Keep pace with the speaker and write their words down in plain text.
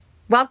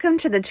Welcome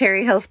to the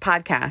Cherry Hills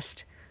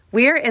Podcast.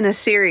 We are in a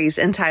series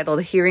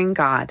entitled Hearing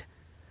God.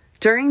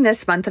 During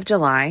this month of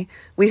July,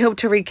 we hope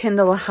to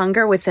rekindle a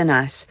hunger within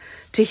us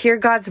to hear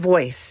God's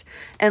voice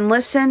and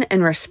listen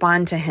and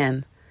respond to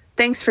Him.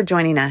 Thanks for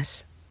joining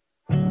us.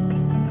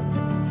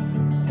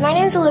 My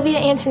name is Olivia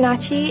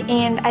Antonacci,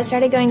 and I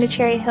started going to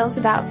Cherry Hills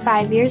about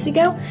 5 years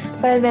ago,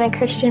 but I've been a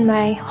Christian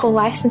my whole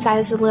life since I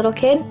was a little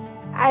kid.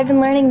 I've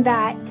been learning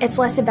that it's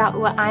less about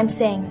what I'm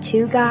saying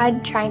to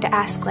God, trying to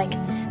ask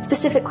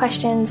specific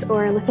questions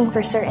or looking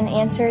for certain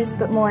answers,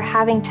 but more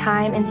having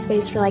time and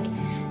space for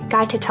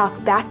God to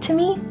talk back to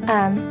me,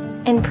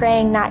 and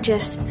praying, not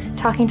just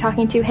talking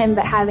to Him,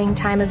 but having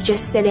time of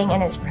just sitting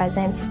in His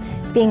presence,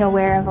 being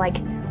aware of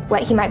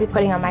what He might be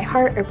putting on my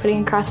heart or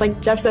putting across,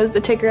 like Jeff says,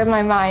 the ticker of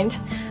my mind.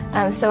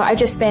 So I've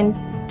just been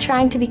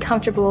trying to be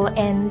comfortable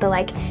in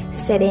the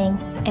sitting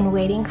and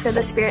waiting for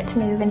the Spirit to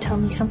move and tell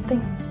me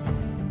something.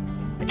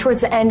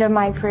 Towards the end of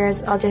my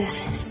prayers, I'll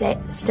just sit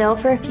still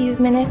for a few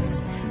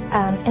minutes,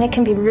 and it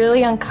can be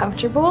really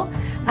uncomfortable,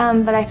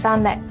 but I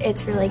found that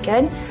it's really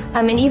good.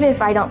 And even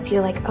if I don't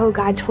feel oh,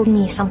 God told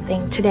me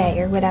something today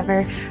or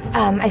whatever,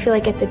 I feel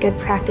like it's a good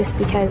practice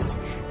because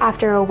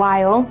after a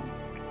while,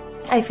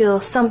 I feel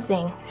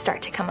something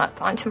start to come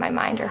up onto my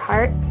mind or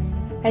heart.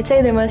 I'd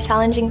say the most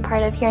challenging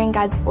part of hearing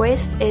God's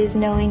voice is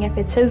knowing if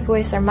it's His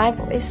voice or my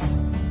voice.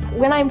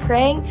 When I'm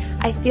praying,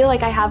 I feel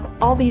like I have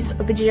all these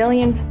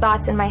bajillion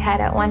thoughts in my head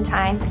at one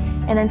time,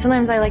 and then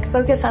sometimes I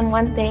focus on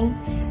one thing,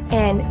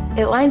 and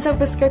it lines up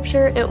with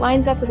Scripture, it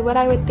lines up with what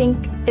I would think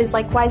is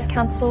wise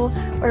counsel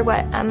or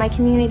what my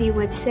community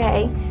would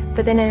say,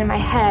 but then in my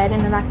head,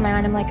 in the back of my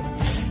mind,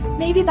 I'm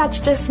maybe that's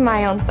just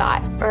my own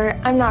thought, or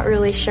I'm not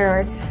really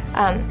sure.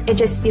 It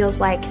just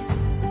feels like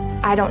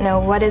I don't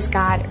know what is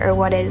God or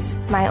what is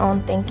my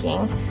own thinking.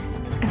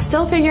 I'm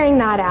still figuring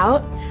that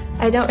out.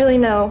 I don't really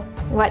know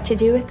what to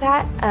do with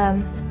that.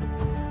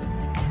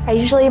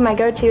 My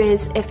go-to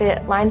is if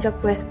it lines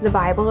up with the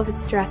Bible, if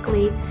it's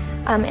directly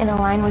in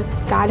line with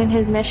God and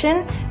His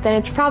mission, then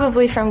it's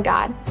probably from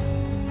God.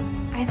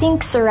 I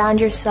think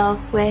surround yourself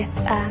with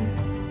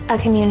a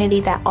community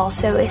that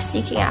also is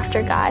seeking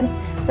after God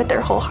with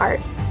their whole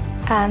heart.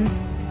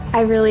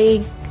 I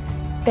really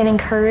been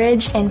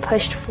encouraged and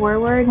pushed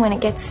forward when it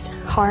gets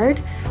hard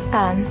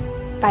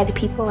by the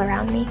people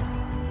around me.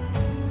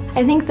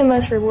 I think the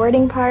most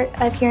rewarding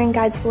part of hearing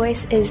God's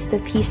voice is the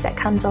peace that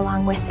comes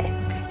along with it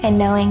and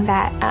knowing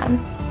that I'm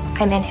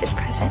in His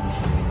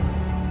presence.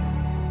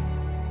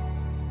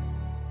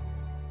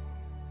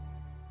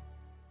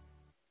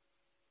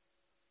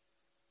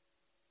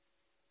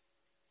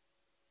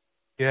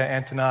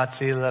 Yeah,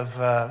 Antonacci, love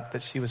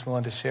that she was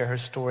willing to share her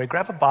story.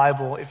 Grab a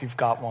Bible if you've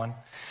got one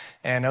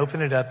and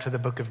open it up to the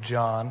book of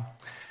John,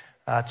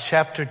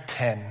 chapter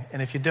 10.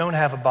 And if you don't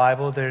have a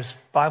Bible, there's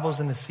Bibles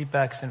in the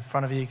seatbacks in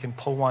front of you. You can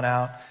pull one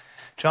out.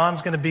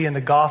 John's going to be in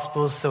the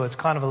Gospels, so it's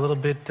kind of a little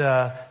bit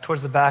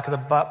towards the back of the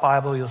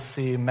Bible. You'll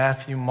see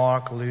Matthew,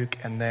 Mark, Luke,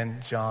 and then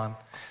John.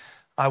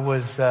 I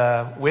was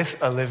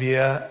with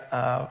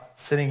Olivia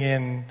sitting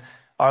in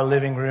our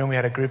living room. We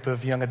had a group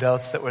of young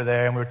adults that were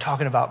there, and we were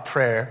talking about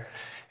prayer.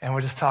 And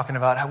we're just talking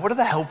about what are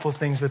the helpful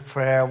things with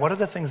prayer? What are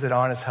the things that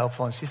aren't as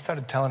helpful? And she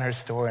started telling her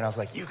story, and I was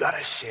like, you got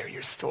to share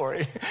your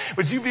story.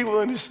 Would you be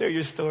willing to share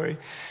your story?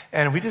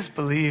 And we just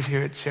believe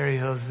here at Cherry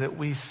Hills that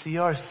we see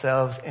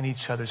ourselves in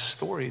each other's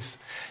stories.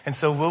 And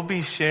so we'll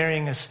be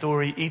sharing a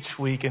story each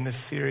week in this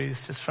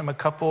series, just from a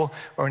couple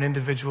or an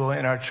individual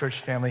in our church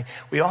family.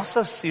 We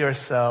also see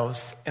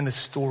ourselves in the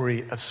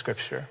story of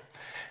Scripture.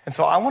 And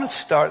so I want to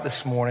start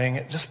this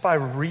morning just by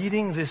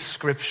reading this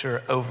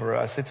scripture over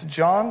us. It's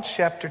John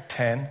chapter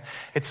 10.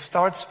 It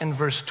starts in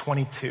verse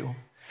 22.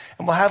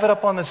 And we'll have it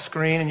up on the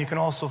screen, and you can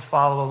also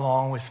follow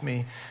along with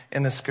me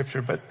in the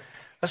scripture. But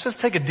let's just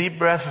take a deep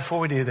breath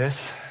before we do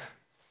this.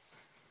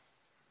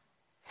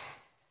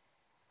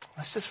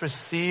 Let's just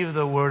receive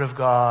the word of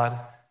God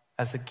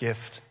as a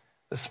gift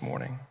this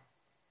morning.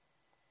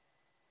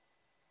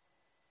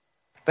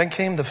 Then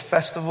came the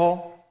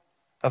festival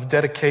of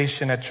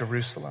dedication at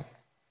Jerusalem.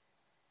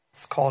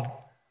 It's called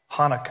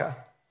Hanukkah.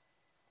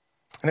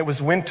 And it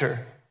was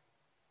winter.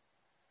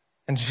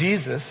 And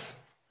Jesus,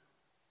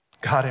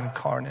 God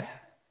incarnate,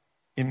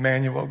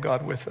 Emmanuel,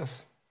 God with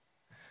us,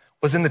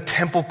 was in the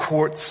temple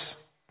courts,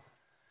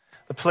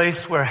 the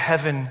place where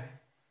heaven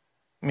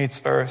meets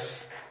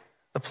earth,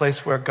 the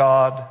place where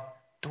God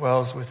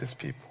dwells with His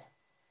people.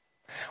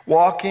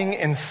 Walking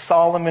in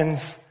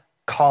Solomon's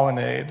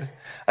colonnade,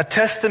 a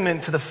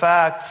testament to the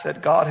fact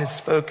that God has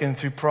spoken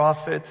through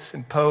prophets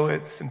and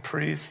poets and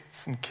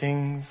priests and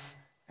kings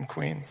and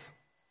queens.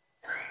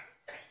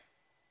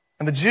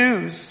 And the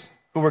Jews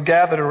who were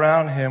gathered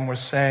around Him were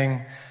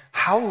saying,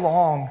 how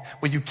long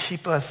will you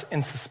keep us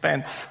in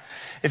suspense?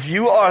 If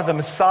you are the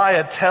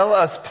Messiah, tell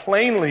us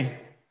plainly.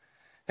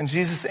 And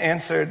Jesus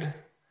answered,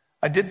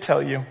 I did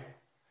tell you,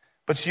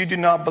 but you do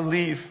not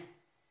believe.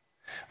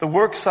 The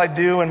works I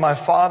do in my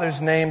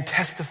Father's name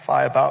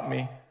testify about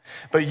me,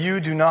 but you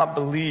do not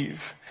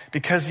believe,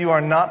 because you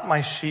are not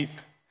my sheep.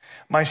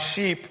 My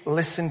sheep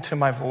listen to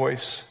my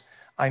voice.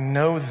 I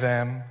know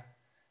them,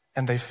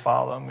 and they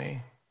follow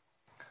me.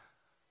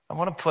 I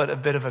want to put a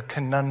bit of a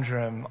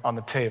conundrum on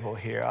the table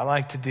here. I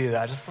like to do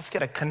that. Let's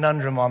get a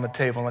conundrum on the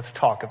table and let's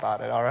talk about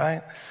it, all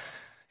right?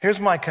 Here's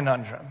my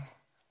conundrum.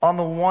 On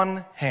the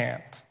one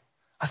hand,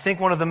 I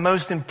think one of the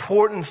most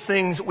important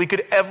things we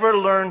could ever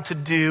learn to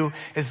do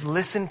is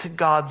listen to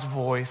God's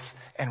voice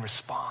and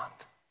respond.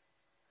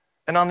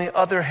 And on the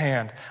other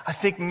hand, I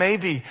think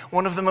maybe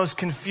one of the most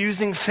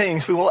confusing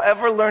things we will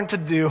ever learn to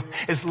do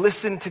is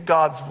listen to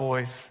God's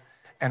voice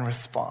and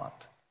respond.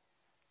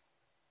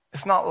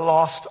 It's not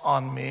lost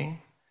on me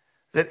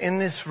that in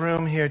this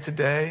room here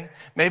today,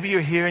 maybe you're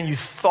here and you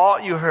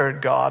thought you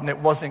heard God and it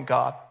wasn't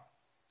God.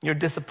 You're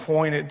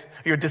disappointed,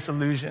 you're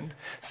disillusioned.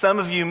 Some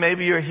of you,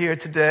 maybe you're here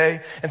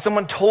today and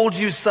someone told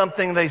you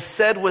something they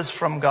said was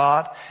from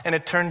God and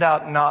it turned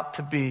out not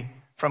to be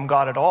from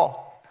God at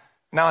all.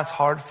 Now it's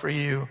hard for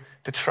you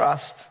to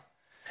trust.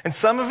 And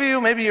some of you,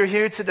 maybe you're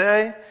here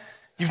today,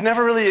 you've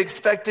never really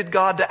expected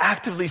God to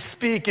actively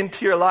speak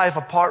into your life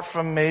apart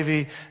from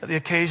maybe the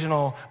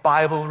occasional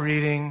Bible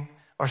reading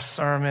or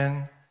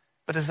sermon.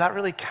 But does that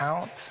really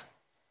count?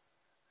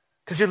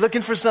 Because you're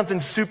looking for something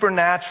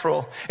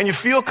supernatural and you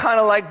feel kind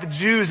of like the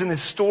Jews in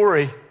this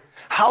story.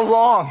 How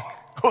long,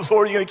 oh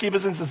Lord, are you going to keep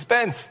us in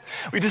suspense?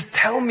 Just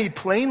tell me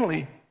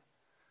plainly.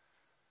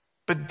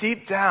 But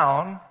deep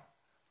down,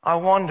 I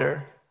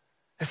wonder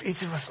if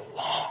each of us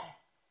long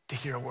to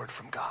hear a word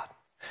from God.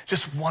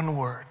 Just one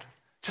word.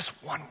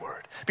 Just one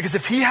word. Because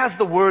if he has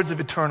the words of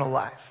eternal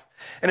life,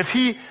 and if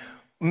he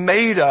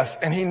made us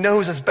and he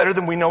knows us better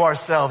than we know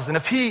ourselves, and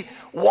if he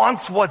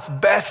wants what's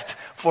best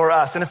for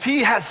us, and if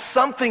he has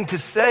something to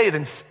say,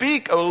 then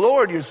speak, O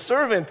Lord, your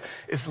servant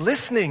is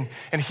listening.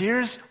 And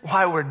here's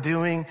why we're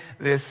doing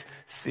this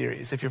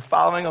series. If you're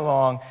following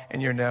along in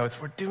your notes,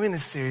 we're doing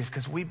this series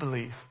because we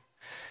believe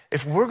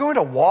if we're going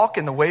to walk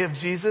in the way of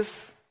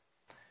Jesus,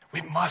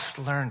 we must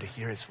learn to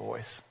hear his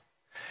voice.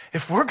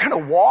 If we're going to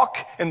walk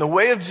in the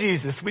way of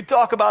Jesus, we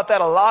talk about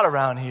that a lot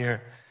around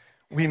here,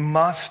 we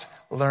must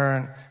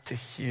learn to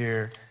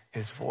hear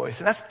his voice.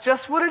 And that's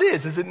just what it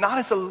is it not?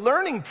 It's a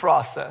learning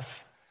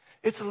process.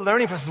 It's a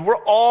learning process.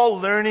 We're all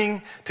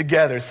learning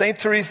together. St.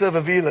 Teresa of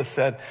Avila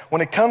said,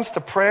 when it comes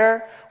to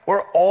prayer,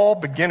 we're all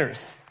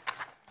beginners.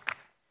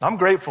 I'm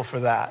grateful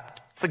for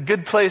that. It's a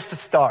good place to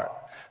start.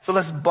 So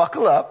let's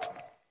buckle up.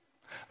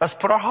 Let's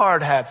put our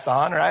hard hats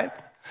on, right?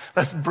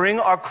 Let's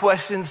bring our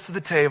questions to the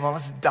table and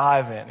let's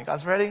dive in. You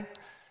guys ready?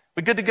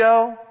 We good to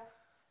go?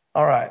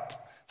 All right.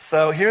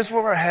 So here's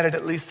where we're headed,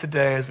 at least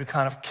today, as we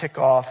kind of kick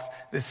off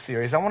this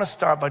series. I want to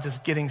start by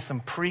just getting some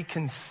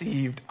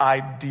preconceived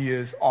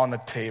ideas on the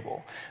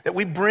table that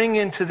we bring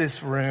into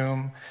this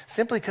room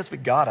simply because we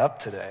got up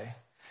today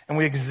and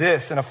we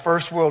exist in a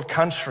first world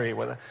country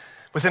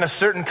within a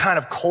certain kind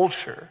of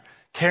culture,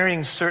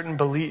 carrying certain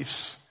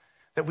beliefs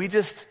that we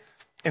just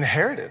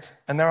inherited,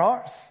 and they're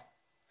ours.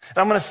 And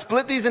I'm going to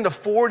split these into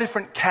 4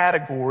 different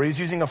categories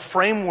using a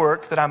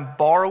framework that I'm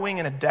borrowing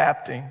and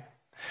adapting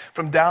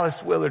from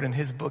Dallas Willard in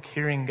his book,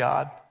 Hearing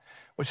God,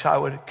 which I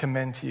would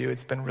commend to you.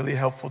 It's been really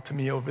helpful to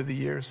me over the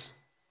years.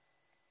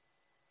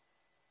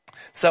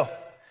 So,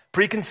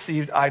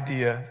 preconceived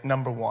idea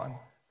number 1,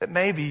 that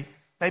maybe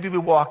we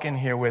walk in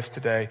here with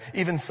today,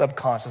 even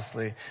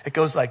subconsciously. It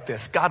goes like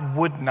this: God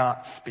would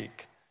not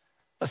speak.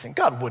 Listen,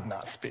 God would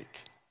not speak.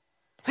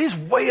 He's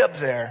way up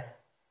there,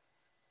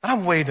 and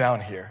I'm way down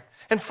here.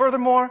 And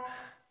furthermore,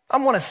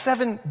 I'm one of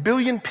 7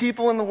 billion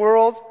people in the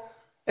world,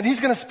 and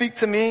he's going to speak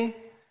to me.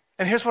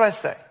 And here's what I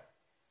say.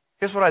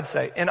 Here's what I'd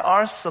say. In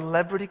our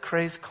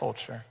celebrity-crazed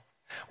culture,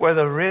 where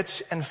the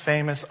rich and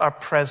famous are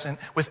present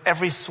with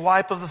every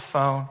swipe of the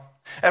phone,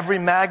 every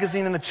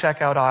magazine in the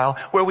checkout aisle,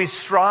 where we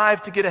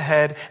strive to get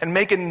ahead and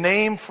make a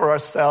name for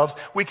ourselves,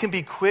 we can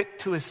be quick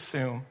to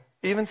assume,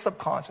 even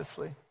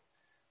subconsciously,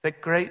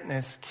 that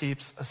greatness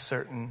keeps a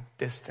certain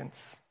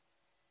distance.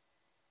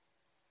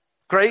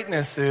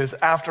 Greatness is,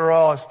 after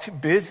all, is too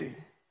busy,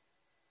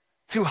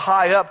 too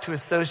high up to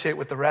associate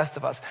with the rest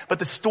of us. But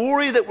the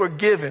story that we're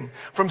given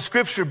from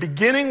Scripture,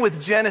 beginning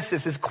with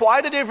Genesis, is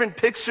quite a different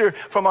picture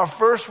from our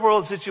first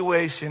world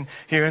situation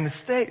here in the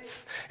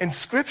States. In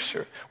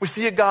Scripture, we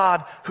see a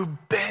God who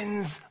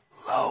bends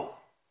low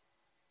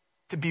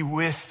to be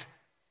with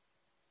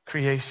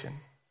creation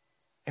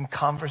in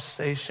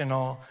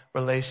conversational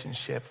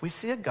relationship. We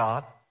see a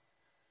God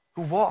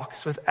who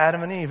walks with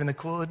Adam and Eve in the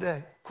cool of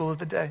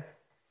the day.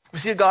 We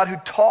see a God who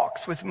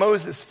talks with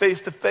Moses face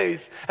to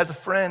face as a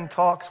friend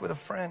talks with a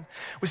friend.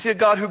 We see a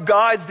God who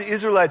guides the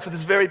Israelites with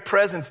his very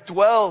presence,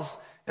 dwells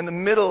in the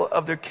middle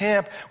of their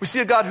camp. We see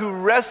a God who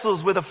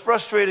wrestles with a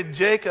frustrated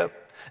Jacob,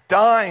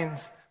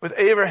 dines with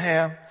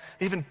Abraham,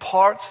 even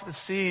parts the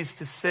seas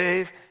to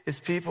save his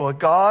people. A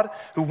God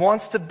who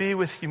wants to be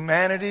with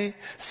humanity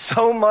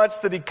so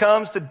much that he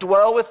comes to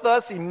dwell with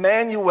us,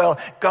 Emmanuel,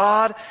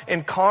 God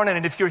incarnate.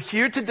 And if you're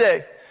here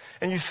today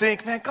and you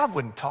think, man, God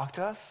wouldn't talk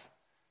to us.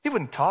 He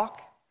wouldn't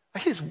talk.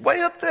 He's way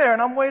up there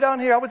and I'm way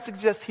down here. I would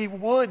suggest he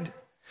would.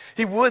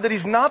 He would, that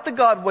he's not the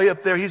God way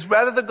up there. He's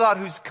rather the God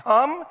who's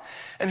come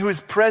and who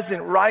is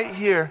present right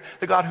here.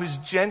 The God who's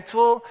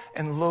gentle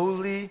and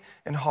lowly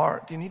in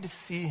heart. Do you need to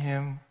see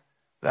him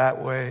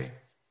that way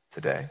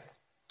today?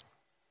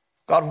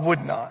 God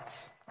would not.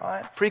 All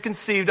right?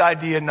 Preconceived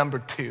idea number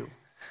 2.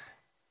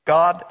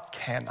 God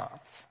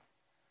cannot.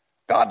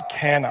 God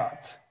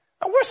cannot.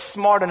 Now, we're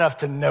smart enough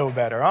to know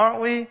better,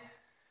 aren't we?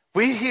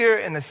 We here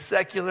in the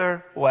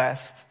secular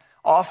West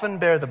often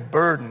bear the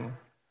burden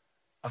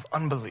of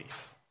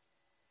unbelief.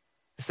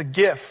 It's the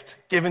gift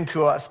given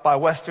to us by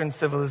Western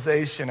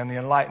civilization and the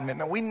Enlightenment.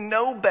 Now, we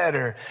know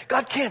better.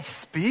 God can't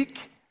speak.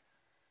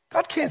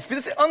 God can't speak.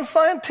 It's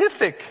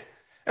unscientific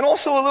and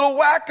also a little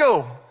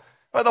wacko.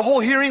 The whole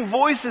hearing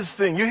voices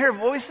thing. You hear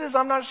voices?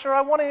 I'm not sure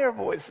I want to hear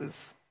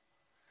voices.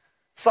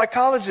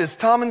 Psychologist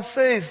Thomas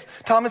Sayers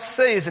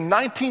in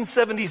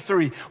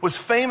 1973 was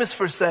famous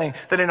for saying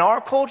that in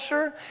our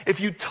culture, if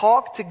you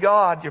talk to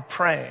God, you're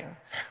praying.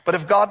 But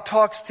if God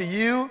talks to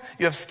you,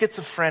 you have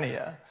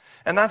schizophrenia.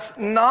 And that's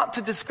not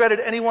to discredit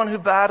anyone who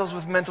battles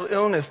with mental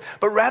illness,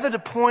 but rather to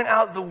point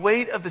out the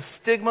weight of the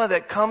stigma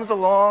that comes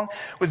along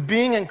with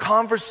being in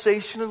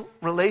conversational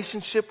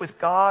relationship with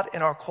God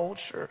in our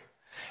culture.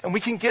 And we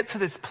can get to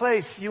this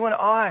place, you and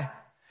I,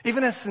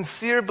 even as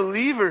sincere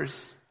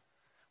believers,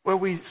 where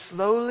we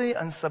slowly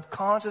and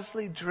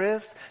subconsciously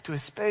drift to a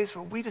space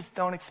where we just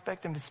don't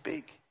expect him to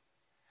speak.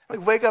 We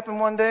wake up in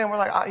one day and we're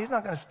like, he's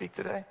not going to speak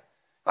today.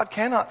 God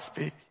cannot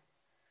speak.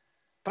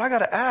 But I got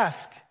to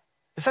ask,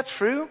 is that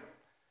true?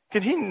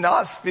 Can he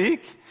not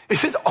speak?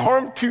 Is his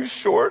arm too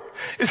short?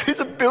 Is his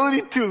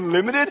ability too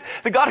limited?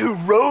 The God who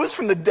rose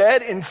from the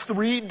dead in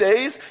 3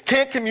 days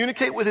can't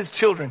communicate with his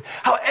children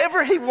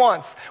however he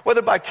wants,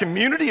 whether by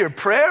community or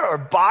prayer or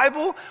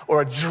Bible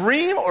or a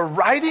dream or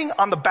writing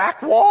on the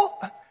back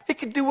wall. He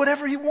can do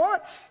whatever he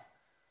wants.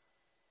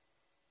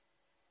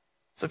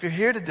 So if you're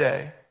here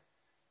today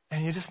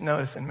and you're just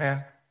noticing,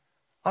 man,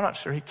 I'm not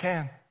sure he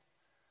can.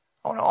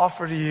 I want to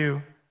offer to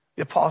you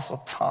the Apostle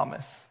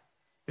Thomas,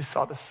 who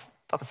saw the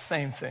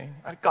same thing.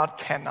 God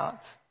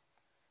cannot.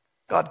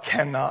 God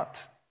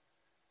cannot.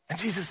 And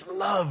Jesus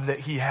loved that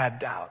he had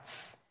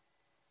doubts.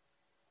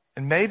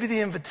 And maybe the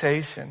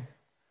invitation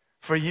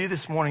for you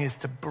this morning is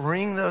to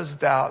bring those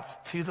doubts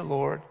to the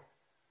Lord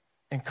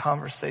in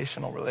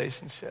conversational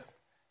relationship.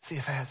 See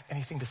if he has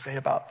anything to say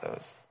about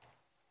those.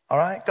 All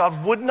right?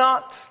 God would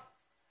not.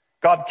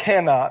 God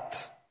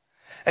cannot.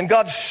 And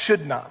God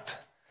should not.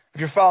 If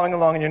you're following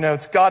along in your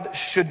notes, God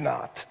should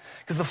not.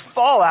 Because the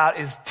fallout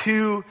is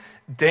too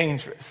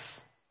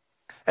dangerous.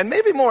 And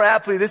maybe more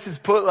aptly, this is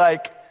put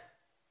like,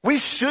 we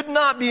should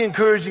not be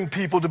encouraging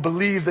people to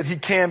believe that he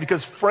can,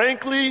 because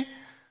frankly,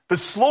 the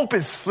slope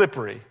is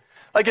slippery.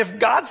 Like if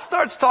God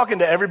starts talking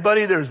to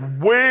everybody, there's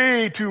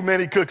way too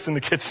many cooks in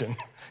the kitchen.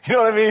 You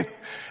know what I mean?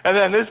 And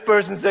then this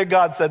person said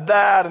God said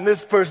that, and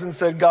this person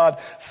said God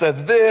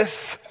said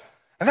this.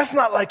 And that's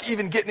not like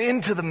even getting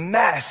into the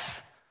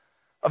mess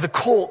of the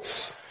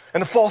cults and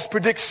the false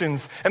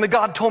predictions and the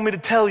God told me to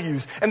tell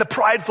yous and the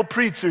prideful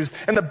preachers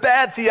and the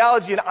bad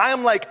theology. And I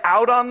am like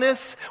out on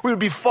this. We would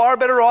be far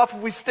better off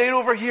if we stayed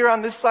over here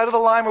on this side of the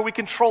line where we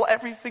control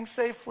everything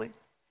safely.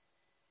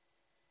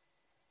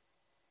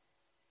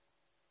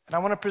 And I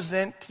want to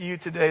present to you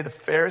today the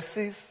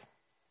Pharisees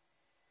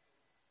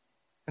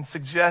and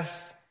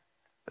suggest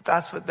that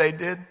that's what they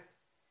did.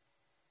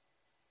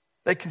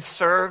 They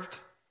conserved.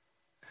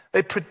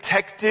 They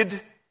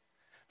protected,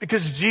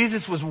 because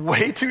Jesus was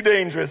way too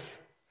dangerous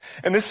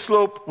and this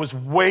slope was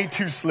way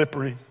too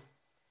slippery.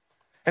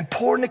 And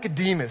poor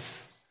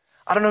Nicodemus,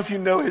 I don't know if you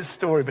know his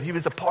story, but he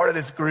was a part of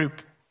this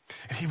group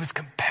and he was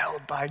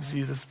compelled by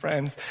Jesus,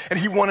 friends. And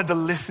he wanted to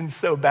listen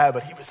so bad,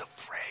 but he was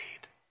afraid.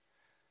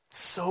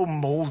 So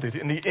molded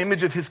in the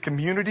image of his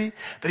community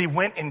that he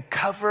went in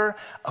cover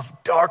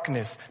of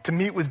darkness to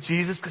meet with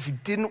Jesus because he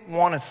didn't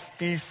want to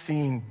be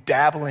seen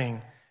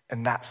dabbling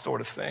in that sort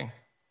of thing.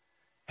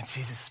 And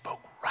Jesus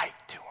spoke right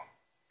to him,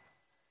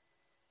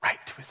 right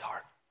to his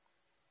heart.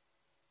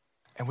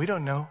 And we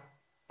don't know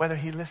whether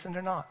he listened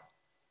or not.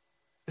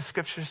 The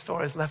scripture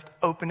story is left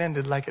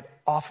open-ended like it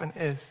often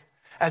is,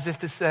 as if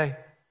to say,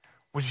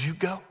 would you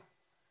go?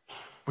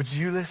 Would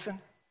you listen?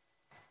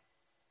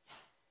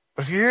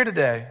 But if you're here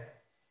today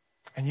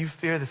and you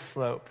fear the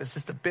slope, it's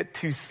just a bit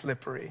too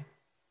slippery,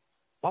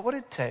 what would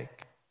it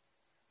take?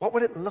 What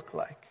would it look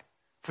like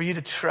for you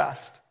to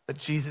trust that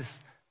Jesus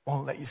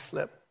won't let you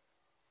slip?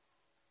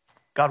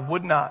 God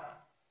would not.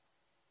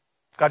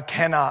 God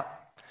cannot.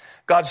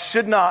 God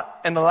should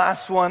not. And the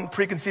last one,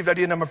 preconceived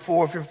idea number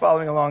 4, if you're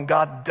following along,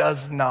 God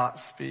does not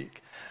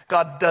speak.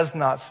 God does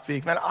not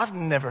speak. Man, I've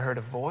never heard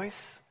a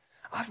voice.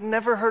 I've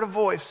never heard a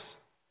voice.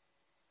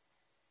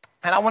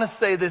 And I want to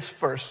say this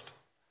first,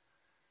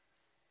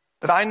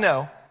 that I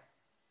know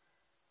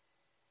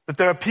that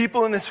there are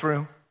people in this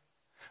room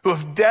who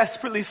have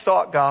desperately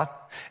sought God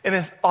in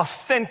as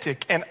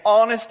authentic and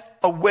honest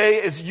a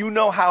way as you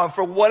know how. And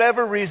for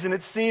whatever reason,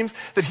 it seems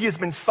that he has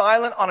been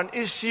silent on an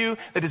issue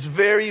that is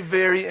very,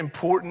 very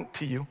important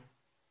to you.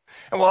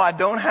 And while I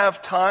don't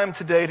have time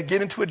today to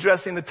get into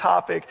addressing the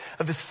topic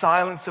of the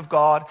silence of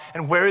God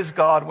and where is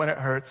God when it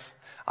hurts,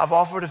 I've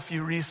offered a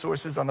few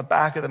resources on the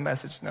back of the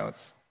message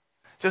notes,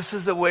 just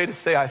as a way to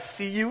say, I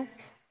see you,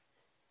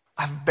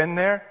 I've been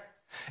there,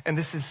 and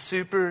this is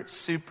super,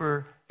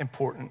 super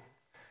important.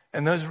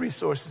 And those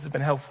resources have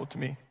been helpful to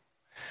me.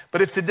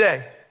 But if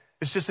today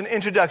is just an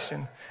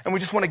introduction, and we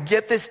just want to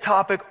get this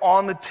topic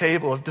on the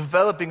table of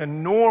developing a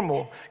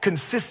normal,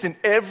 consistent,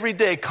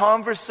 everyday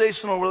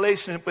conversational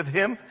relationship with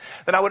Him,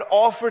 then I would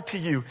offer to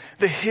you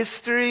the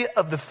history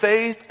of the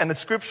faith and the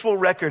scriptural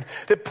record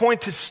that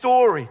point to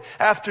story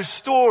after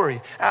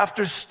story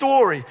after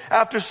story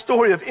after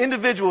story of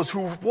individuals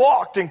who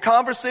walked in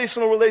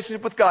conversational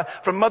relationship with God,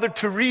 from Mother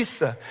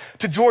Teresa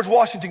to George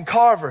Washington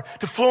Carver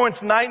to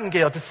Florence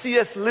Nightingale to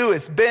C.S.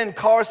 Lewis, Ben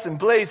Carson,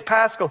 Blaise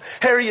Pascal,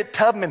 Harriet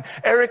Tubman,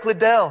 Eric Liddell.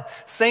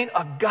 St.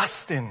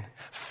 Augustine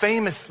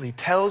famously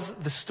tells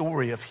the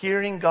story of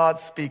hearing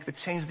God speak that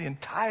changed the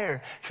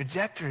entire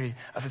trajectory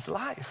of his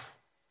life.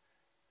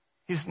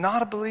 He's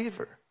not a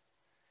believer,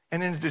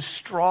 and in a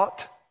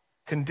distraught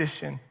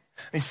condition,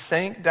 he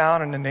sank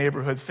down in the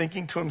neighborhood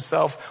thinking to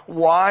himself,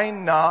 why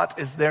not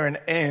is there an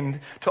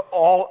end to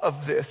all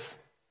of this?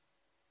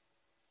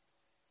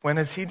 When,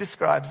 as he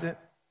describes it,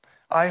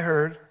 I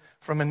heard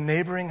from a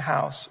neighboring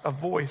house a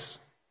voice,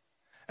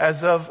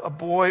 as of a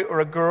boy or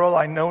a girl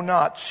I know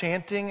not,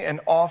 chanting and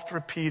oft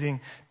repeating,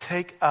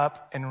 take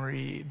up and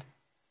read.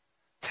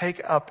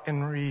 Take up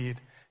and read.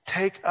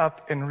 Take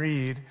up and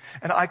read.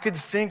 And I could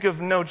think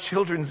of no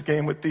children's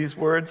game with these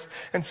words,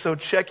 and so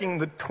checking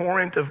the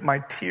torrent of my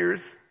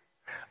tears,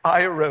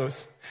 I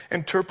arose,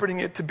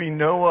 interpreting it to be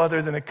no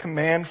other than a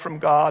command from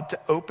God to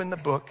open the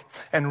book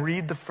and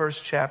read the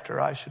first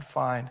chapter I should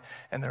find,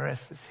 and the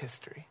rest is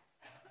history.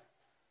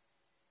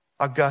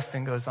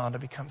 Augustine goes on to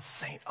become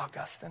St.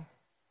 Augustine,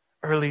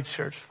 early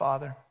church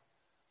father,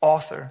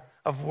 author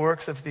of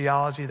works of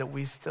theology that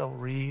we still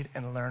read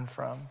and learn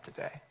from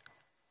today.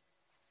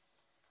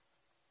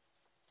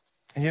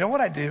 And you know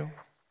what I do?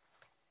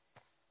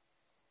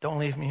 Don't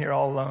leave me here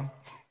all alone.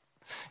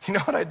 You know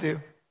what I do?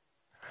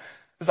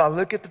 Is I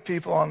look at the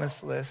people on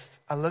this list.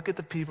 I look at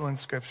the people in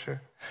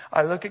Scripture.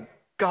 I look at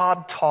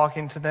God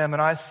talking to them,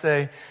 and I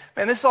say,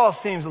 man, this all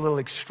seems a little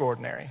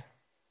extraordinary.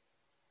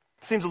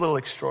 It seems a little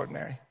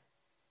extraordinary.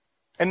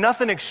 And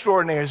nothing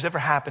extraordinary has ever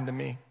happened to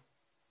me.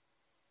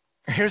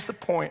 And here's the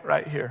point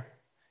right here.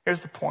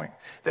 Here's the point.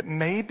 That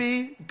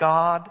maybe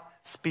God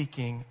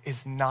speaking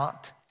is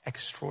not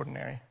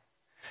extraordinary.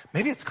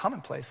 Maybe it's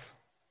commonplace.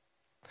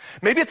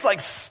 Maybe it's like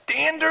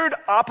standard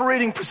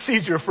operating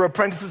procedure for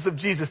apprentices of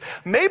Jesus.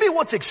 Maybe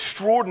what's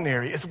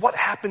extraordinary is what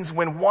happens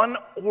when one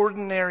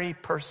ordinary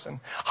person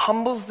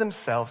humbles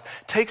themselves,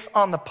 takes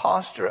on the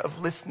posture of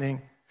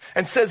listening,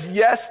 and says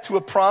yes to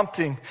a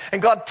prompting.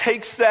 And God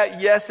takes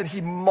that yes and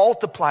He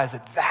multiplies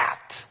it.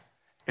 That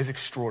is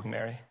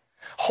extraordinary.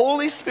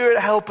 Holy Spirit,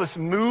 help us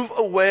move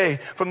away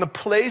from the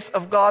place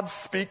of God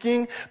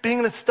speaking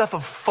being the stuff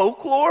of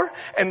folklore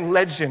and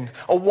legend,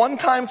 a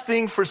one-time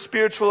thing for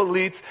spiritual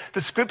elites.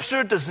 The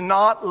Scripture does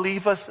not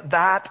leave us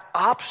that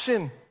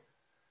option,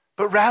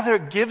 but rather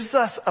gives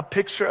us a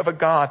picture of a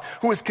God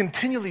who is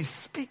continually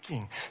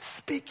speaking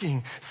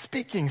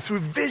through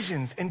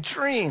visions and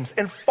dreams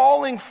and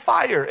falling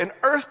fire and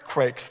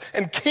earthquakes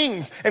and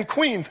kings and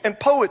queens and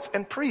poets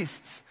and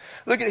priests.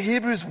 Look at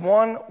Hebrews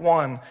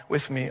 1:1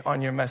 with me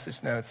on your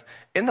message notes.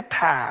 In the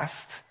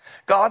past,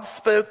 God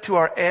spoke to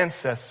our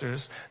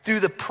ancestors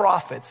through the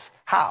prophets.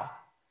 How?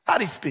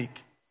 How'd He speak?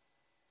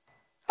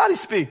 How'd He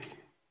speak?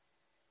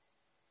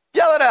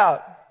 Yell it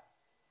out.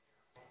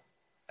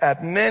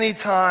 At many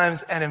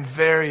times and in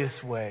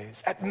various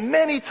ways. At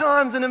many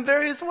times and in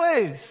various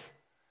ways.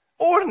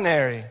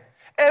 Ordinary,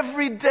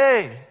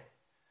 everyday,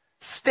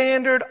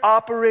 standard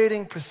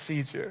operating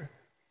procedure.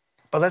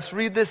 But let's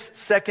read this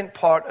second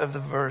part of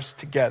the verse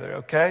together,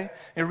 okay?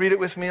 You read it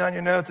with me on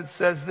your notes. It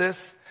says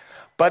this,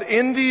 but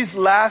in these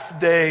last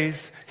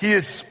days, He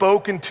has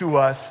spoken to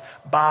us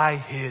by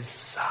His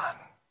Son.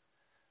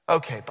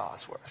 Okay,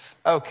 Bosworth,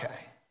 okay.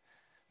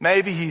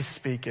 Maybe He's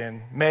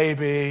speaking,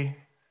 maybe.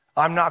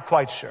 I'm not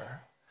quite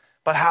sure.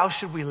 But how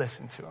should we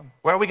listen to Him?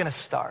 Where are we going to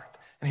start?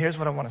 And here's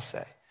what I want to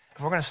say.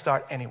 If we're going to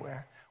start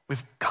anywhere,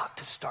 we've got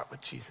to start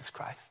with Jesus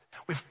Christ.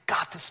 We've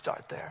got to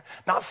start there.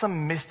 Not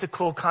some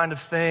mystical kind of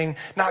thing,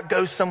 not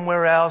go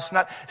somewhere else,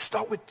 not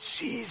start with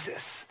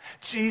Jesus.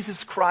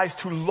 Jesus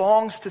Christ, who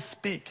longs to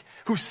speak,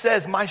 who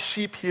says, my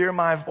sheep hear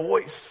my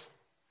voice.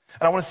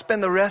 And I want to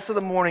spend the rest of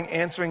the morning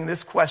answering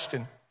this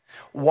question.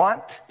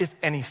 What, if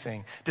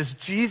anything, does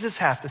Jesus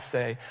have to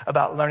say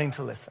about learning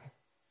to listen?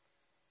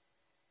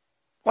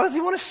 What does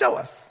He want to show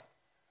us?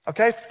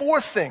 Okay,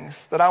 4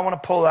 things that I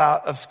want to pull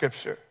out of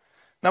Scripture.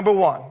 Number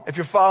 1, if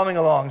you're following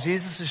along,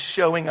 Jesus is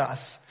showing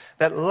us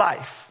that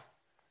life,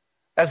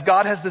 as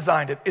God has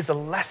designed it, is a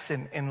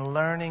lesson in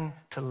learning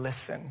to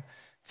listen.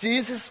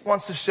 Jesus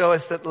wants to show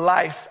us that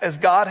life, as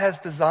God has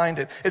designed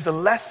it, is a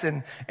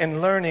lesson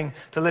in learning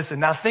to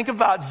listen. Now think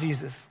about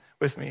Jesus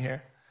with me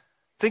here.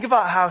 Think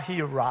about how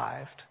He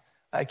arrived.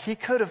 Like He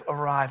could have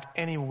arrived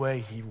any way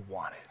He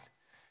wanted.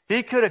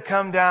 He could have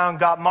come down,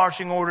 got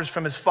marching orders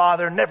from his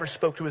father, never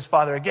spoke to his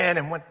father again,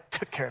 and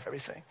took care of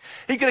everything.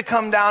 He could have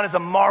come down as a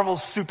Marvel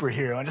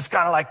superhero and just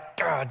kind of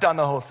like done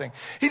the whole thing.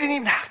 He didn't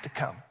even have to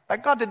come.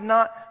 Like, God did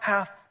not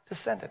have to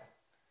send him.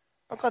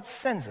 But God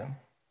sends him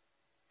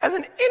as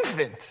an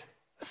infant.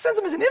 He sends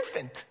him as an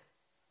infant.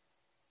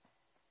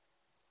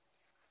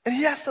 And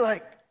he has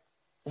to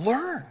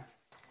learn.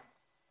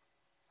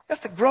 He has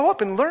to grow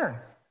up and learn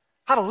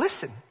how to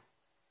listen.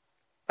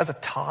 As a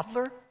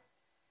toddler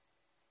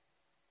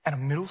and a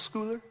middle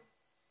schooler.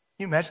 Can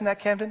you imagine that,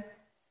 Camden?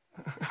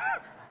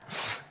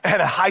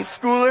 And a high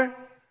schooler.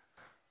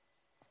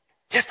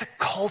 He has to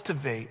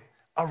cultivate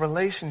a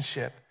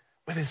relationship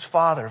with his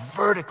father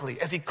vertically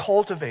as he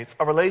cultivates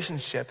a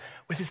relationship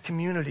with his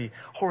community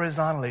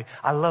horizontally.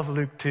 I love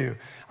Luke 2.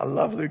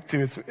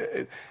 He's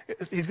going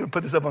to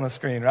put this up on the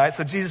screen, right?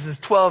 So Jesus is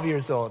 12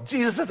 years old.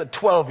 Jesus is a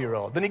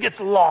 12-year-old. Then he gets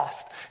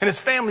lost, and his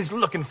family's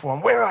looking for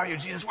him. Where are you,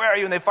 Jesus? Where are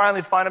you? And they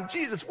finally find him.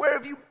 Jesus, where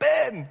have you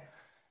been?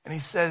 And he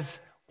says,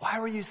 why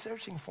were you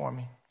searching for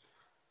me?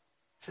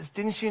 He says,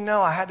 didn't you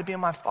know I had to be in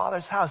my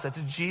Father's house?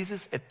 That's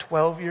Jesus at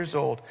 12 years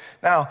old.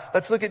 Now,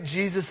 let's look at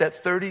Jesus at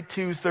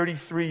 32,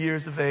 33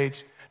 years of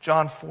age.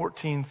 John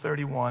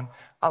 14:31.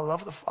 I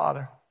love the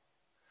Father.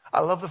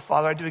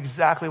 I do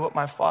exactly what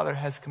my Father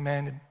has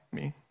commanded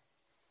me.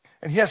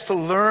 And he has to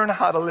learn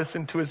how to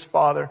listen to his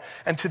Father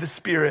and to the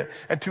Spirit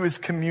and to his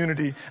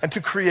community and to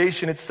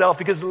creation itself,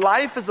 because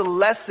life is a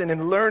lesson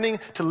in learning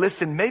to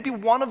listen. Maybe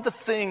one of the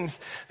things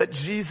that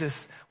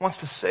Jesus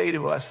wants to say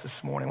to us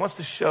this morning, wants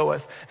to show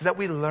us, is that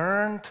we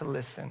learn to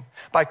listen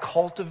by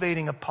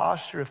cultivating a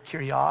posture of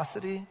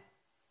curiosity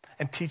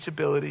and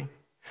teachability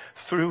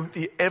through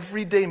the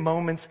everyday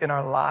moments in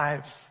our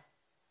lives.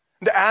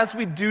 And as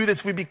we do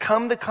this, we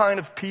become the kind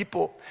of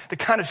people, the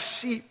kind of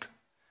sheep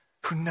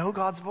who know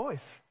God's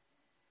voice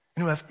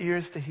and who have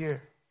ears to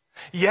hear.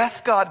 Yes,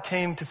 God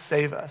came to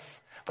save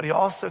us, but he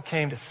also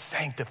came to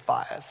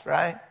sanctify us,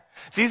 right?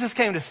 Jesus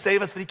came to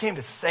save us, but he came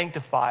to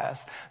sanctify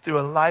us through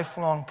a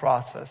lifelong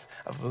process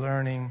of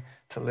learning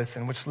to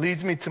listen, which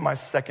leads me to my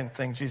second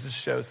thing Jesus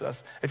shows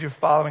us. If you're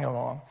following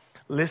along,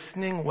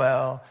 listening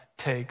well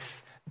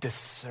takes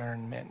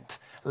discernment.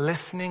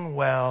 Listening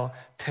well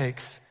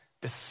takes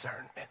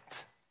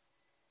discernment.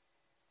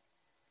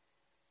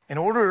 In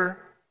order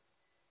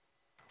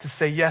to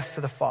say yes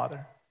to the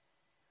Father,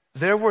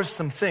 there were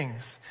some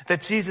things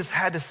that Jesus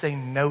had to say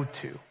no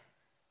to.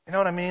 You know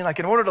what I mean? Like,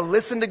 in order to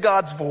listen to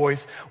God's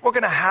voice, we're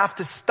going to have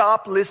to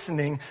stop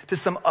listening to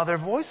some other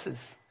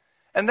voices.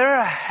 And there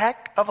are a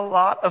heck of a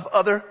lot of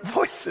other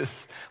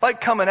voices,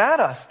 like, coming at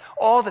us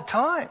all the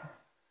time.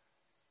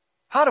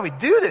 How do we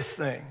do this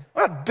thing?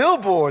 We've got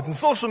billboards and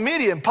social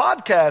media and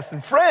podcasts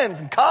and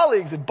friends and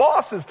colleagues and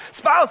bosses,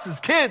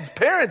 spouses, kids,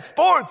 parents,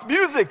 sports,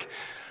 music.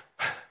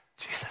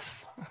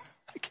 Jesus.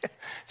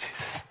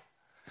 Jesus.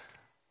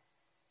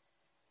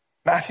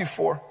 Matthew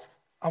 4.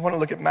 I want to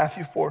look at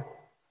Matthew 4,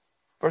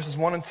 verses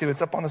 1 and 2.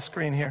 It's up on the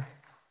screen here.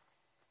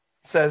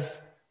 It says,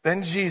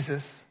 then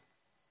Jesus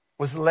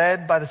was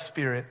led by the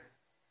Spirit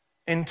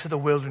into the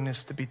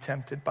wilderness to be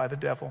tempted by the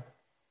devil.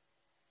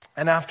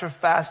 And after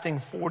fasting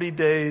 40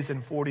 days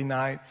and 40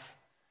 nights,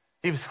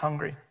 he was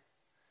hungry.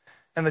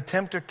 And the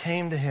tempter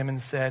came to him and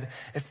said,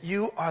 if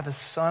you are the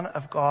Son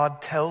of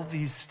God, tell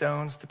these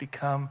stones to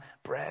become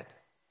bread.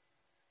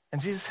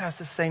 And Jesus has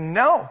to say,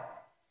 no,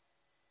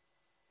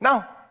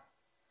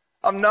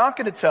 I'm not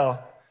going to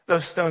tell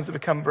those stones to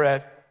become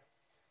bread.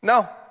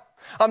 No,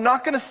 I'm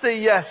not going to say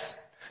yes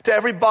to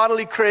every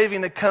bodily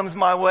craving that comes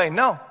my way.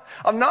 No,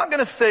 I'm not going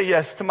to say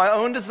yes to my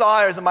own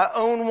desires and my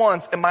own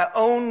wants and my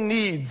own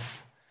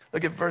needs.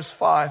 Look at verse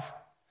 5.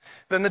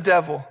 Then the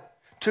devil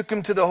took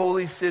him to the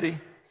holy city,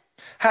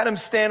 had him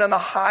stand on the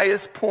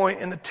highest point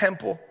in the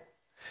temple.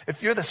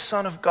 If you're the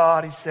Son of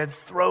God, he said,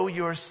 throw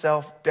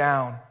yourself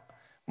down.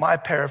 My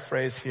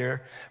paraphrase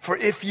here, for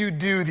if you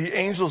do, the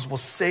angels will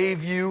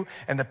save you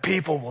and the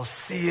people will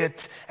see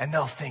it and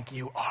they'll think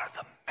you are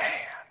the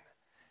man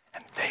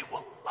and they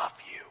will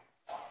love you.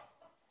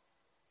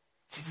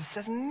 Jesus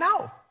says,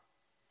 no.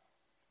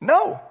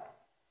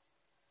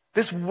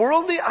 This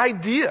worldly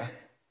idea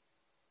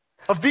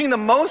of being the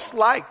most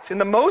liked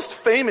and the most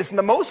famous and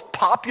the most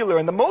popular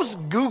and the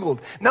most Googled.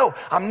 No,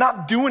 I'm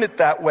not doing it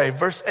that way.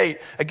 Verse 8,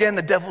 again,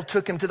 the devil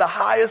took him to the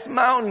highest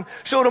mountain,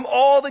 showed him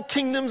all the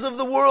kingdoms of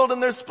the world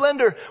and their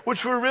splendor,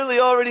 which were really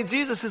already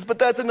Jesus's, but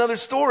that's another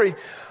story.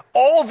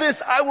 All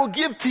this I will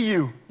give to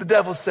you, the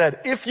devil said,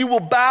 if you will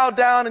bow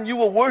down and you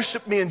will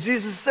worship me. And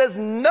Jesus says,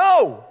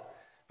 no,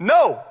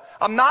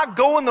 I'm not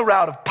going the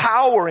route of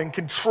power and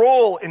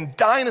control and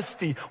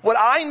dynasty. What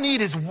I need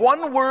is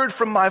one word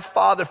from my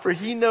Father, for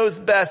he knows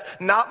best.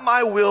 Not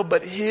my will,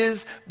 but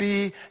his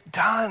be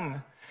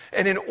done.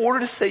 And in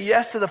order to say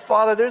yes to the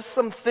Father, there's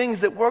some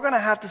things that we're going to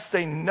have to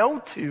say no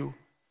to,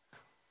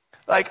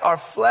 like our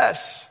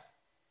flesh,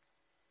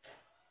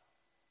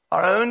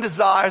 our own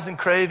desires and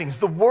cravings,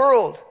 the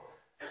world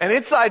and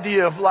its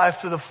idea of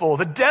life to the full,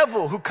 the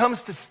devil who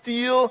comes to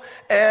steal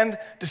and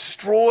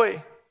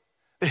destroy.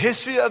 The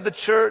history of the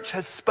church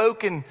has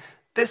spoken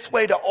this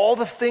way to all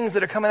the things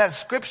that are coming out of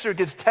Scripture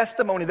gives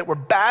testimony that we're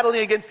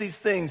battling against these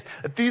things,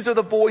 that these are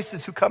the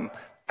voices who come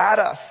at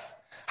us.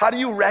 How do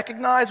you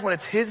recognize when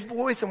it's his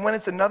voice and when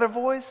it's another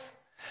voice?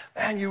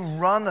 Man, you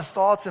run the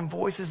thoughts and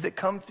voices that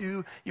come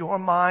through your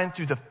mind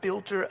through the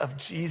filter of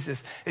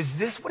Jesus. Is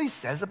this what he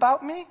says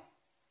about me?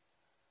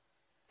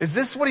 Is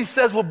this what he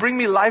says will bring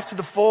me life to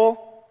the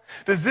full?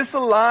 Does this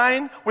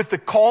align with the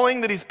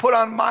calling that he's put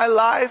on my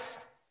life?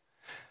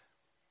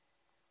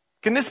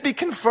 Can this be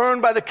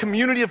confirmed by the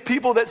community of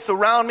people that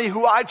surround me,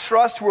 who I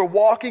trust, who are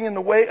walking in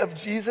the way of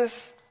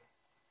Jesus?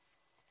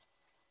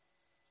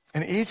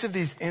 In each of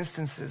these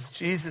instances,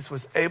 Jesus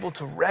was able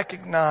to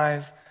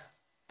recognize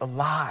the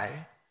lie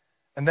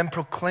and then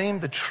proclaim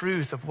the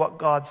truth of what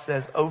God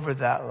says over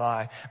that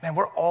lie. Man,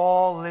 we're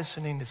all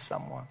listening to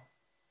someone.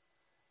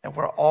 And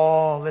we're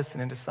all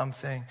listening to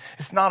something.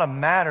 It's not a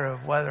matter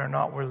of whether or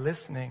not we're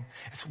listening.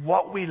 It's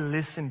what we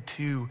listen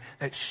to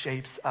that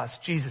shapes us.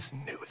 Jesus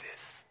knew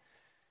this.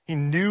 He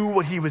knew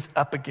what he was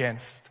up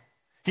against.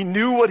 He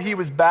knew what he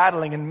was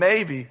battling. And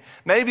maybe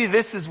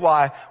this is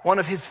why one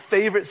of his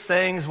favorite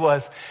sayings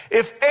was,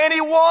 if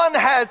anyone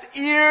has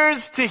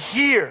ears to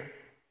hear.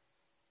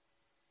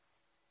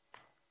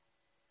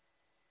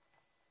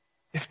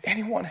 If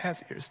anyone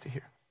has ears to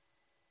hear.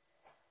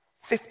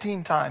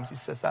 15 times he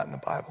says that in the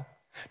Bible.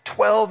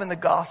 12 in the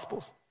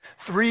Gospels.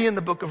 3 in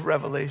the book of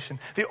Revelation.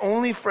 The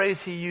only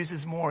phrase he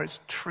uses more is,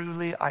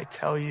 truly I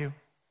tell you.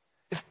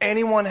 If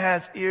anyone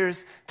has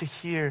ears to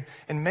hear,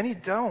 and many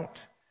don't.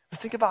 But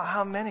think about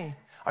how many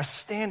are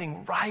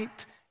standing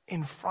right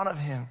in front of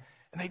him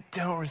and they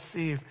don't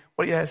receive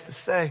what he has to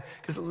say,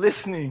 because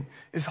listening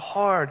is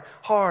hard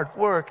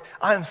work.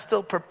 I am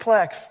still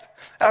perplexed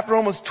after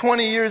almost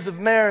 20 years of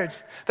marriage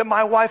that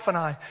my wife and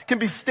I can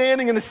be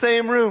standing in the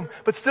same room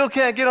but still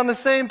can't get on the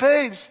same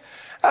page.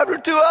 After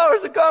 2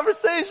 hours of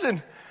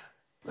conversation,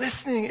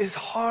 listening is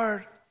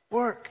hard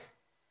work,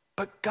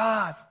 but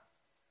God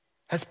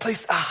has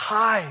placed a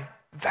high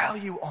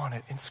value on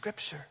it in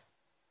Scripture.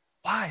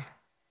 Why?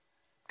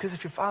 Because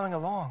if you're following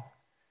along,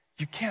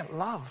 you can't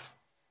love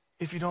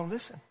if you don't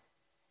listen.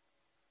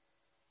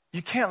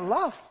 You can't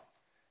love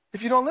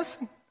if you don't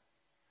listen.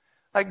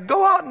 Like,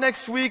 go out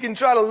next week and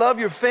try to love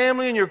your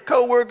family and your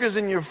coworkers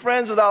and your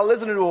friends without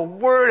listening to a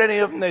word any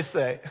of them they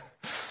say.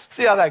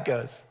 See how that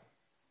goes.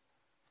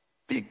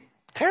 Be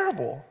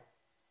terrible.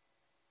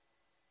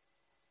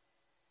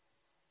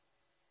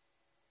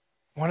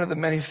 One of the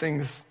many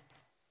things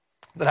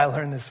that I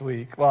learned this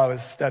week while I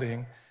was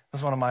studying,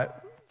 was one of my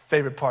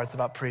favorite parts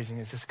about preaching,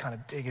 is just kind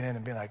of digging in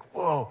and being like,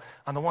 whoa,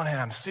 on the one hand,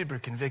 I'm super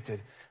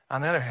convicted.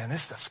 On the other hand,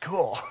 this stuff's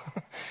cool.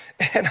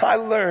 And I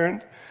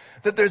learned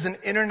that there's an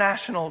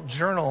international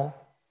journal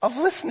of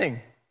listening.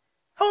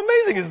 How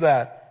amazing is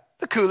that?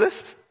 The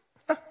coolest.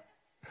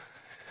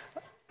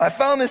 I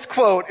found this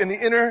quote in the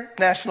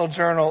International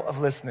Journal of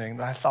Listening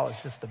that I thought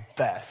was just the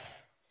best.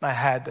 And I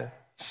had to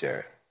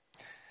share it.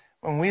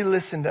 When we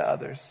listen to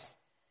others,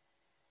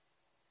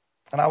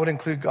 and I would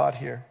include God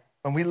here,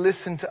 when we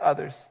listen to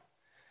others,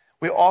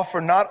 we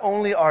offer not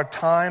only our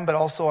time, but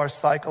also our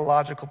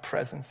psychological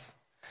presence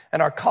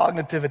and our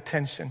cognitive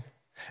attention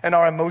and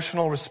our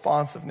emotional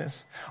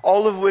responsiveness,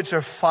 all of which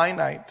are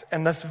finite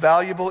and thus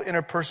valuable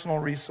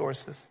interpersonal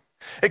resources.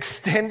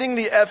 Extending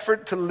the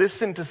effort to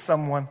listen to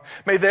someone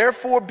may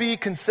therefore be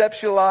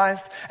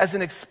conceptualized as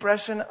an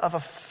expression of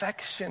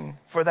affection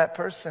for that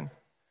person,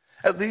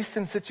 at least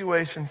in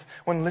situations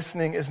when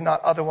listening is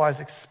not otherwise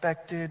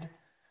expected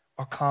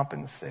or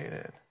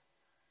compensated.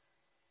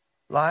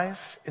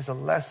 Life is a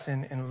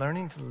lesson in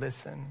learning to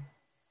listen,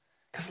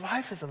 because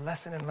life is a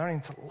lesson in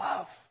learning to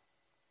love.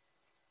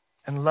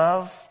 And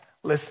love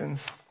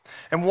listens.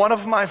 And one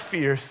of my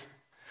fears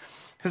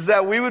is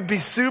that we would be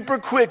super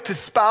quick to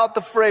spout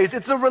the phrase,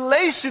 it's a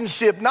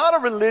relationship, not a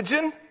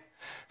religion,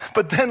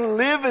 but then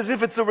live as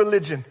if it's a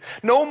religion.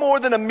 No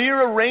more than a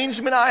mere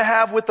arrangement I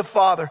have with the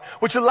Father,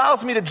 which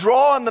allows me to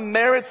draw on the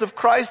merits of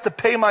Christ to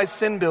pay my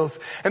sin bills.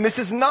 And this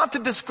is not to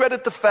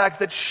discredit the fact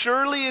that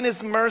surely in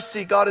his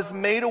mercy, God has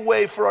made a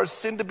way for our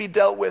sin to be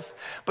dealt with.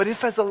 But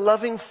if as a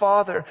loving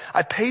father,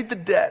 I paid the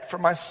debt for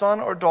my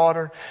son or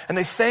daughter, and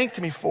they thanked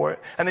me for it,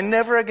 and they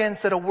never again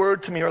said a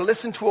word to me or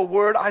listened to a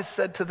word I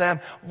said to them,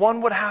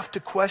 one would have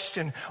to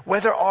question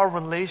whether our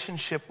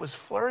relationship was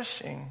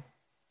flourishing.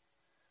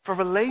 For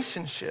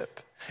relationship,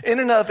 in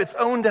and of its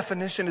own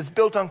definition, is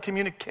built on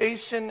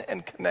communication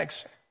and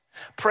connection,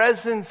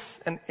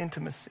 presence and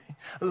intimacy,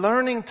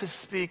 learning to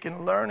speak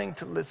and learning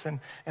to listen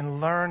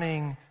and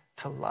learning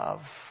to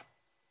love.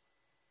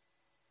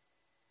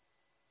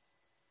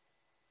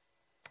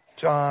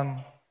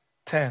 John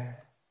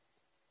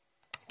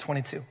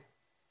 10:22.